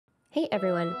Hey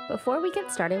everyone, before we get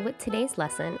started with today's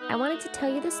lesson, I wanted to tell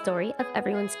you the story of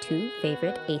everyone's two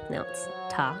favorite eighth notes,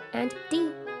 Ta and D.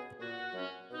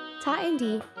 Ta and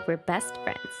D were best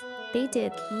friends. They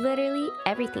did literally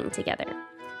everything together.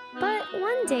 But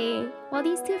one day, while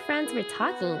these two friends were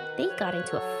talking, they got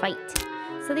into a fight.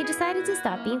 So they decided to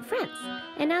stop being friends,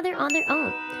 and now they're on their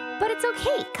own. But it's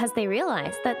okay, because they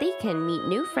realized that they can meet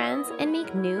new friends and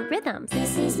make new rhythms.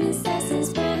 This is Miss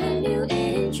S's brand new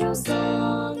intro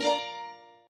song.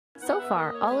 So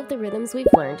far, all of the rhythms we've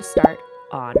learned start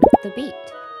on the beat.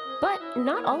 But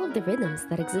not all of the rhythms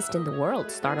that exist in the world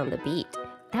start on the beat.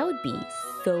 That would be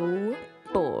so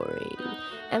boring.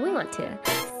 And we want to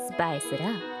spice it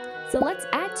up. So let's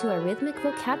add to our rhythmic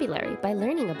vocabulary by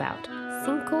learning about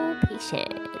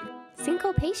syncopation.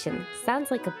 Syncopation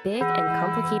sounds like a big and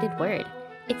complicated word.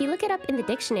 If you look it up in the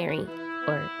dictionary,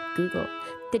 or Google,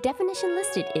 the definition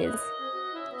listed is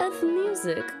of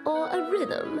music or a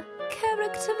rhythm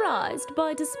characterized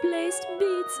by displaced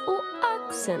beats or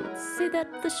accents so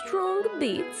that the strong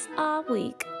beats are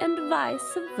weak and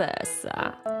vice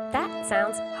versa. That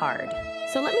sounds hard.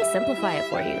 So let me simplify it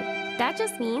for you. That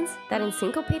just means that in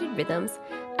syncopated rhythms,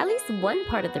 at least one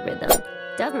part of the rhythm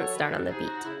doesn't start on the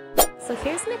beat. So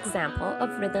here's an example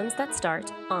of rhythms that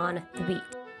start on the beat.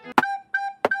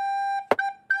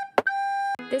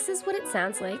 This is what it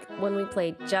sounds like when we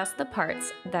play just the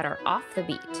parts that are off the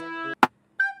beat.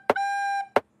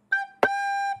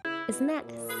 Isn't that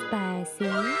spicy?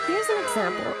 Here's an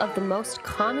example of the most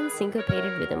common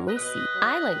syncopated rhythm we see.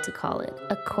 I like to call it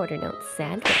a quarter note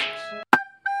sandwich.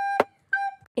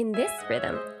 In this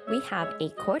rhythm, we have a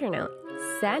quarter note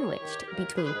sandwiched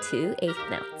between two eighth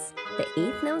notes. The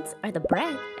eighth notes are the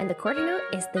bread, and the quarter note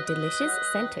is the delicious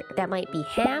center. That might be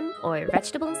ham or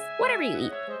vegetables, whatever you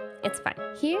eat. It's fine.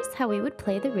 Here's how we would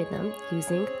play the rhythm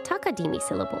using takadimi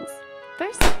syllables.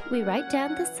 First, we write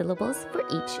down the syllables for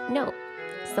each note.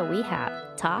 So we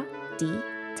have ta, di,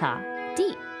 ta,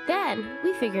 di. Then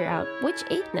we figure out which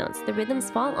eighth notes the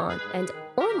rhythms fall on and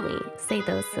only say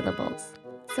those syllables.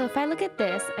 So if I look at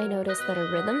this, I notice that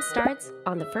a rhythm starts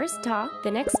on the first ta, the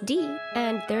next di,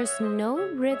 and there's no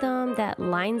rhythm that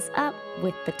lines up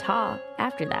with the ta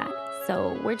after that.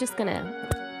 So we're just gonna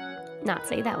not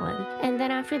say that one. And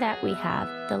then after that, we have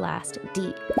the last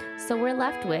D. So we're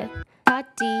left with ta,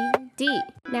 di, di.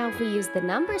 Now, if we use the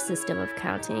number system of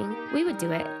counting, we would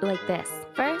do it like this.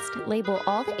 First, label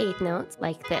all the eighth notes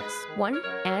like this. 1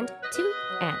 and 2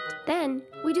 and. Then,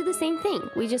 we do the same thing.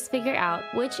 We just figure out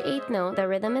which eighth note the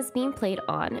rhythm is being played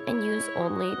on and use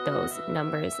only those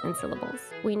numbers and syllables.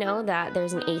 We know that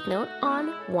there's an eighth note on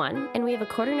 1, and we have a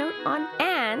quarter note on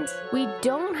and. We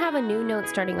don't have a new note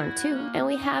starting on 2, and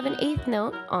we have an eighth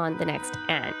note on the next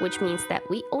and, which means that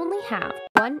we only have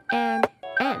 1 and.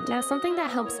 Now, something that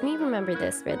helps me remember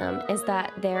this rhythm is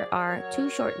that there are 2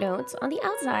 short notes on the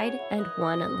outside and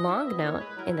 1 long note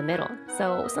in the middle.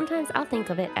 So sometimes I'll think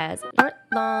of it as short,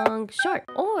 long, short.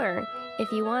 Or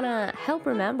if you want to help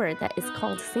remember that it's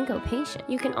called syncopation,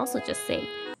 you can also just say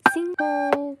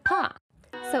syncopa.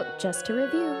 So just to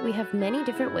review, we have many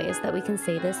different ways that we can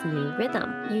say this new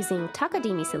rhythm. Using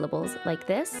takadimi syllables like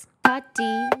this, ta,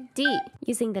 di, di.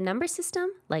 Using the number system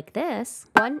like this,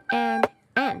 1 and.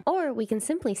 Or we can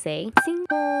simply say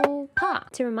syncopa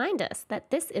to remind us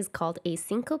that this is called a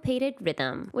syncopated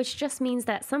rhythm, which just means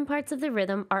that some parts of the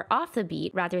rhythm are off the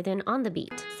beat rather than on the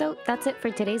beat. So that's it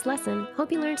for today's lesson.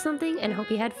 Hope you learned something and hope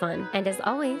you had fun. And as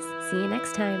always, see you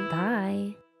next time.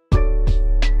 Bye!